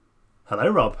Hello,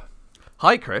 Rob.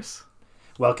 Hi, Chris.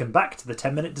 Welcome back to the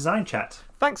 10-Minute Design Chat.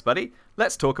 Thanks, buddy.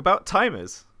 Let's talk about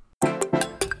timers.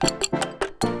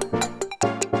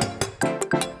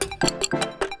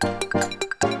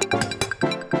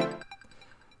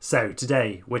 So,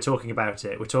 today we're talking about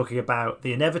it. We're talking about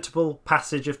the inevitable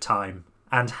passage of time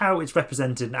and how it's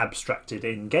represented and abstracted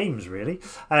in games, really.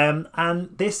 And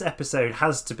this episode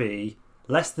has to be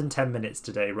less than 10 minutes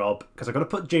today, Rob, because I've got to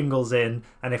put jingles in,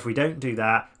 and if we don't do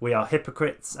that, we are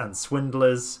hypocrites and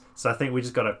swindlers. So I think we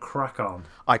just got to crack on.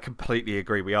 I completely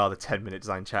agree. We are the 10-minute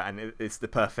design chat, and it's the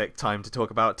perfect time to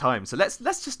talk about time. So let's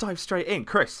just dive straight in.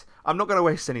 Chris, I'm not going to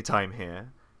waste any time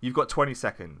here. You've got 20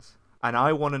 seconds, and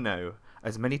I want to know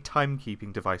as many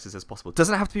timekeeping devices as possible.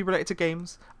 Doesn't have to be related to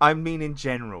games. I mean in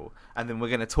general. And then we're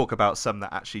going to talk about some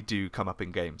that actually do come up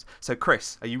in games. So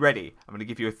Chris, are you ready? I'm going to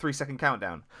give you a 3-second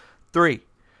countdown. 3,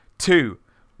 2,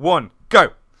 1, go!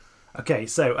 Okay,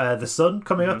 so the sun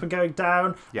coming up and going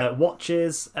down, Yep.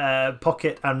 watches,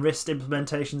 pocket and wrist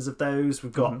implementations of those.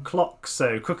 We've got clocks,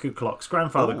 so cuckoo clocks,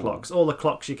 grandfather clocks, all the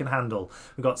clocks you can handle.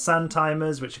 We've got sand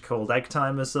timers, which are called egg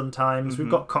timers sometimes. We've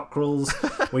got cockerels,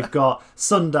 we've got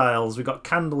sundials, we've got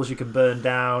candles you can burn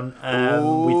down.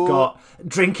 We've got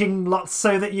drinking lots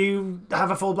so that you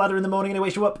have a full bladder in the morning and it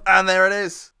wakes you up. And there it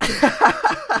is.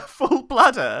 Full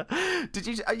bladder. Did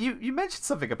you mentioned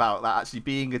something about that actually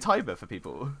being a timer for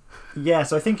people? Yeah,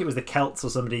 so I think it was the Celts or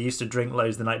somebody who used to drink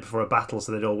loads the night before a battle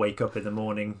so they'd all wake up in the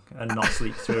morning and not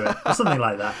sleep through it, or something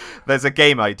like that. There's a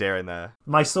game idea in there.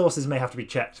 My sources may have to be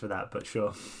checked for that, but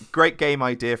sure. Great game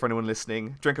idea for anyone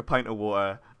listening. Drink a pint of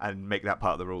water and make that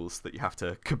part of the rules that you have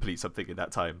to complete something in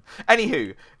that time.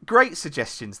 Anywho, great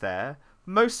suggestions there.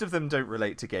 Most of them don't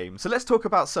relate to games, so let's talk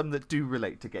about some that do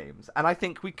relate to games. And I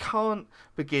think we can't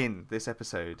begin this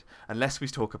episode unless we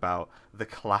talk about the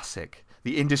classic,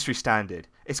 the industry standard.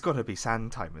 It's got to be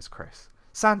sand timers, Chris.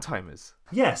 Sand timers.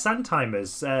 Yeah, sand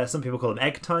timers. Some people call them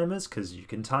egg timers because you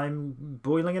can time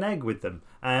boiling an egg with them.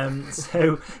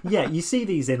 So, yeah, you see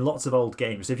these in lots of old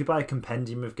games. So if you buy a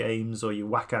compendium of games or you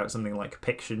whack out something like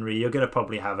Pictionary, you're going to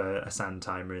probably have a sand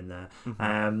timer in there.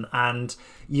 And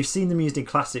you've seen them used in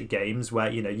classic games where,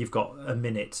 you know, you've got a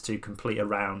minute to complete a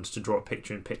round to draw a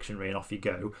picture in Pictionary and off you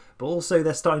go. But also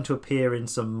they're starting to appear in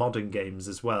some modern games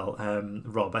as well.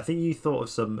 Rob, I think you thought of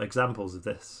some examples of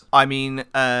this. I mean,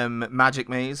 Magic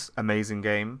Maze, amazing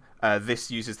game.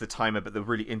 This uses the timer, but the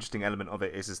really interesting element of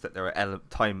it is that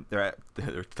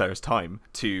there's time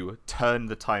to turn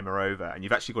the timer over, and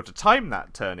you've actually got to time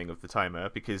that turning of the timer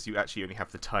because you actually only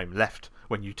have the time left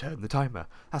when you turn the timer.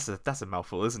 That's a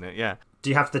mouthful, isn't it? Yeah.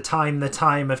 Do you have to time the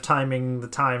time of timing the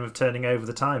time of turning over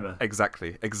the timer?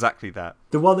 Exactly that.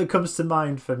 The one that comes to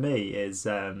mind for me is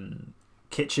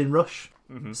Kitchen Rush.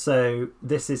 So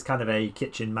this is kind of a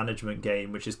kitchen management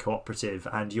game which is cooperative,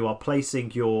 and you are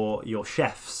placing your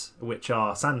chefs, which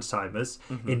are sand timers,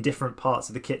 in different parts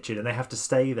of the kitchen, and they have to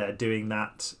stay there doing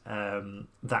that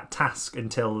task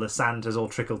until the sand has all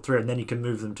trickled through, and then you can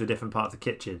move them to a different part of the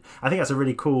kitchen. I think that's a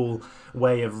really cool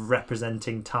way of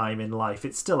representing time in life.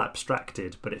 It's still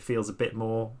abstracted, but it feels a bit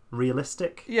more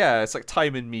realistic. Yeah, it's like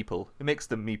time and meeple. It makes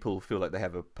the meeple feel like they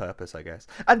have a purpose, I guess.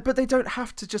 But they don't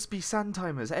have to just be sand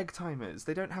timers, egg timers.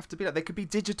 They don't have to be like. They could be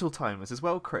digital timers as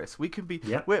well, Chris. We can be.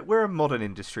 Yep. We're a modern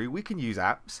industry. We can use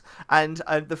apps. And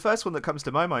the first one that comes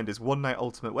to my mind is One Night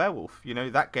Ultimate Werewolf. You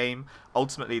know, that game,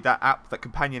 ultimately, that app, that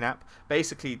companion app,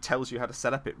 basically tells you how to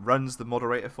set up. It runs the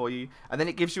moderator for you, and then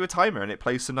it gives you a timer, and it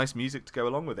plays some nice music to go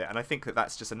along with it. And I think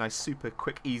that's just a nice, super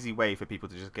quick, easy way for people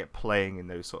to just get playing in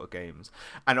those sort of games.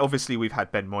 And obviously, we've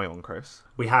had Ben Moy on, Chris.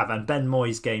 We have, and Ben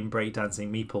Moy's game Breakdancing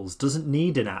Meeples doesn't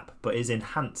need an app, but is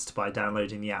enhanced by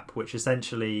downloading the app, which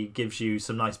essentially gives you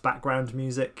some nice background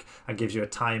music and gives you a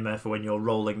timer for when you're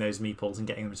rolling those meeples and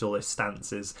getting them to all those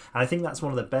stances. And I think that's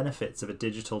one of the benefits of a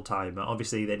digital timer.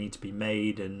 Obviously, they need to be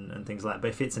made and things like that, but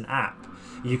if it's an app,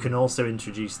 you can also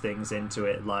introduce things into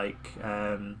it, like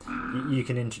you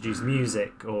can introduce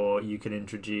music, or you can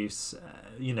introduce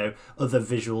other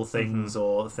visual things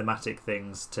or thematic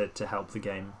things to help the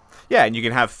game. Yeah, and you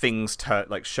can have things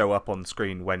show up on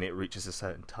screen when it reaches a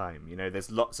certain time. You know, there's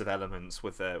lots of elements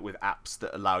with apps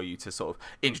that allow you to sort of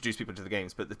introduce people to the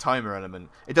games, but the timer element,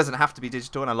 it doesn't have to be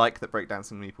digital, and I like that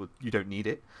Breakdancing Meeple, you don't need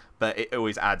it, but it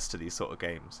always adds to these sort of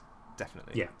games,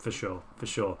 definitely. Yeah, for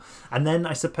sure. And then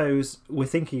I suppose we're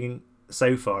thinking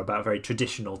so far about very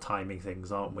traditional timing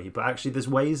things, aren't we? But actually there's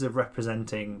ways of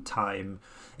representing time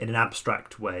in an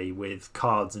abstract way with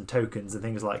cards and tokens and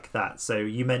things like that. So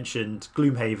you mentioned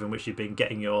Gloomhaven, which you've been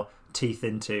getting your teeth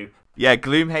into. Yeah,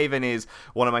 Gloomhaven is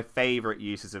one of my favorite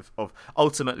uses of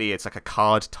ultimately it's like a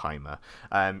card timer.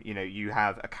 You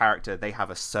have a character, they have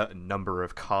a certain number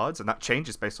of cards, and that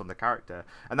changes based on the character.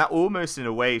 And that almost in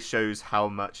a way shows how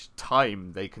much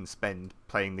time they can spend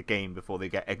playing the game before they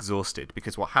get exhausted.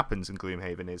 Because what happens in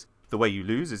Gloomhaven is the way you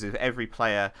lose is if every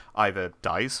player either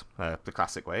dies, the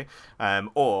classic way,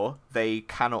 or they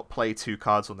cannot play 2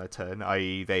 cards on their turn,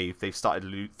 i.e. they've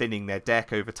started thinning their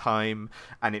deck over time,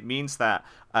 and it means that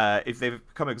if they've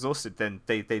become exhausted, then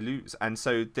they lose. And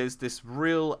so there's this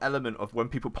real element of when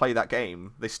people play that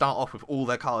game, they start off with all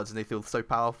their cards and they feel so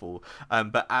powerful.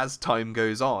 But as time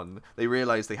goes on, they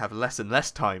realize they have less and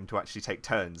less time to actually take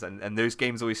turns. And those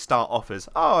games always start off as,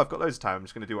 oh, I've got loads of time, I'm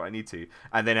just going to do what I need to.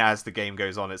 And then as the game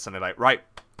goes on, it's suddenly like, right,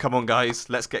 come on, guys,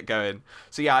 let's get going.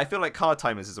 So yeah, I feel like card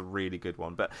timers is a really good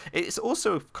one, but it's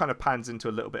also kind of pans into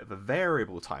a little bit of a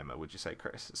variable timer, would you say,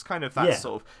 Chris? It's kind of that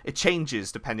sort of, it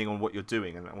changes depending on what you're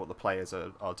doing and what the players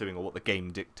are doing or what the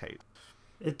game dictates.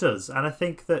 It does, and I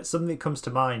think that something that comes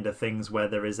to mind are things where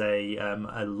there is a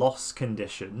loss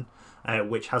condition,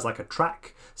 which has like a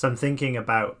track. So I'm thinking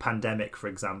about Pandemic, for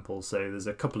example. So there's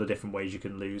a couple of different ways you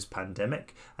can lose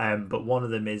Pandemic, but one of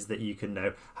them is that you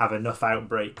can have enough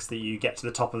outbreaks that you get to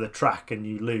the top of the track and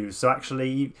you lose. So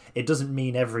actually, it doesn't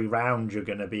mean every round you're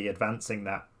going to be advancing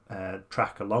that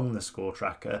track along the score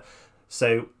tracker.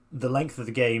 So the length of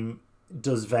the game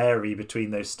does vary between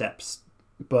those steps,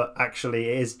 but actually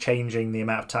it is changing the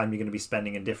amount of time you're going to be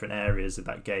spending in different areas of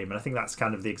that game. And I think that's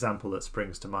kind of the example that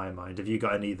springs to my mind. Have you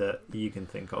got any that you can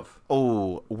think of?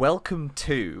 Oh, Welcome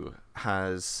 2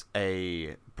 has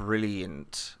a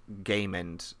brilliant game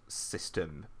end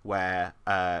system where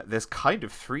there's kind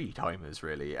of 3 timers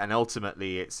really, and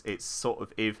ultimately it's sort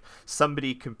of if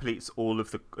somebody completes all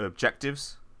of the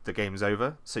objectives, the game's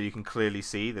over. So you can clearly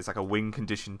see there's like a win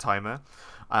condition timer.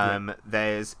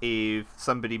 There's if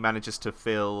somebody manages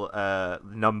to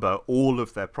number all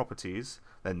of their properties,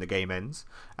 then the game ends,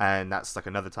 and that's like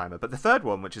another timer. But the third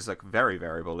one, which is like very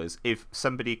variable, is if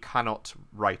somebody cannot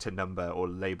write a number or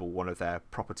label one of their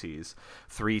properties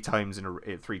 3 times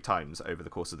over the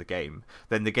course of the game,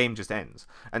 then the game just ends.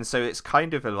 And so it's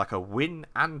kind of like a win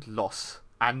and loss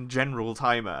and general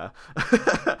timer.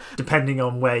 Depending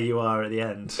on where you are at the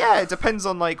end. Yeah, it depends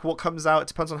on like what comes out. It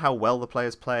depends on how well the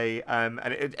players play. And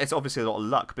it's obviously a lot of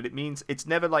luck, but it means it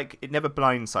never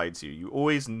blindsides you. You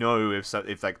always know if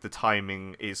like the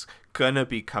timing is gonna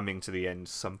be coming to the end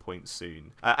some point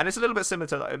soon. And it's a little bit similar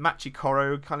to like, Machi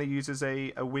Koro kind of uses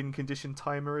a win condition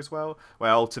timer as well,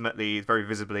 where ultimately, very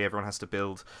visibly, everyone has to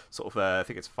build sort of I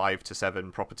think it's 5 to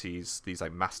 7 properties, these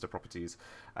like master properties,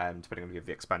 depending on if you have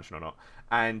the expansion or not.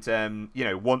 And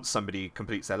once somebody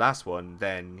completes their last one,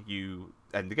 then you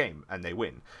end the game and they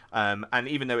win. And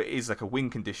even though it is like a win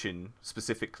condition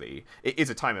specifically, it is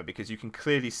a timer because you can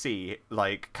clearly see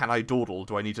like, can I dawdle?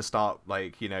 Do I need to start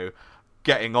like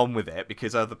getting on with it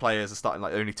because other players are starting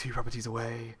like only 2 properties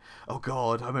away? Oh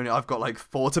god, I've got like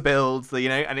 4 to build,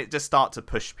 and it just starts to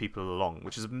push people along,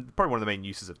 which is probably one of the main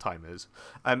uses of timers.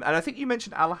 And I think you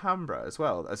mentioned Alhambra as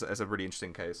well as a really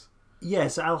interesting case.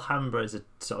 Yes, Alhambra is a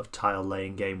sort of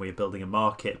tile-laying game where you're building a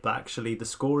market, but actually the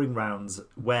scoring rounds,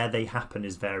 where they happen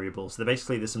is variable. So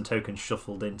basically there's some tokens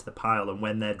shuffled into the pile, and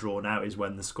when they're drawn out is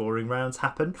when the scoring rounds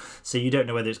happen. So you don't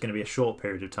know whether it's going to be a short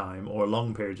period of time or a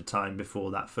long period of time before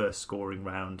that first scoring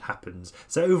round happens.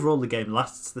 So overall the game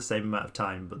lasts the same amount of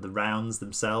time, but the rounds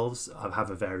themselves have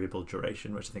a variable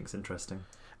duration, which I think is interesting.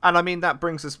 And I mean, that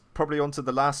brings us probably onto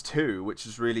the last 2, which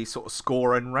is really sort of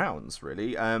score and rounds,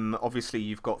 really. Obviously,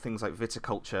 you've got things like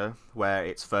Viticulture, where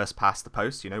it's first past the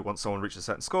post, once someone reaches a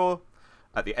certain score.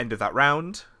 At the end of that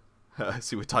round,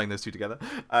 see, we're tying those 2 together.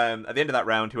 At the end of that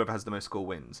round, whoever has the most score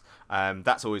wins.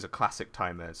 That's always a classic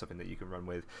timer, something that you can run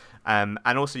with. And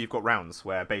also, you've got rounds,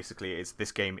 where basically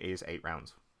this game is 8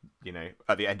 rounds.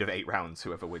 At the end of 8 rounds,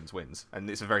 whoever wins. And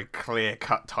it's a very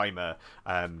clear-cut timer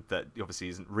that obviously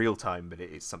isn't real time, but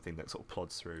it is something that sort of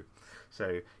plods through.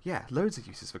 So, yeah, loads of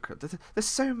uses for... There's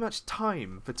so much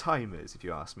time for timers, if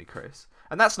you ask me, Chris.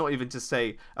 And that's not even to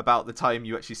say about the time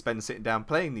you actually spend sitting down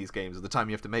playing these games, or the time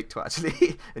you have to make to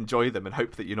actually enjoy them and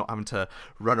hope that you're not having to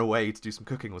run away to do some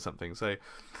cooking or something. So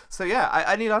yeah,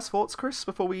 any last thoughts, Chris,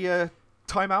 before we...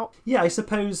 time out? Yeah, I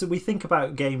suppose we think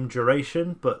about game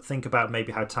duration, but think about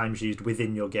maybe how time's used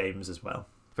within your games as well.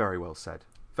 Very well said.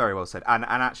 Very well said. And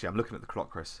actually, I'm looking at the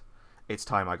clock, Chris. It's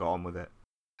time I got on with it.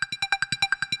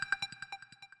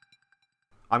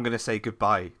 I'm going to say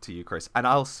goodbye to you, Chris, and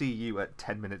I'll see you at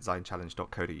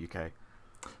 10minutesdesignchallenge.co.uk.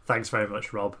 Thanks very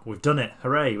much, Rob. We've done it.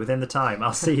 Hooray, within the time.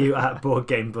 I'll see you at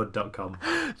boardgamebud.com.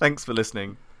 Thanks for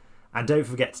listening. And don't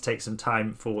forget to take some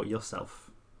time for yourself.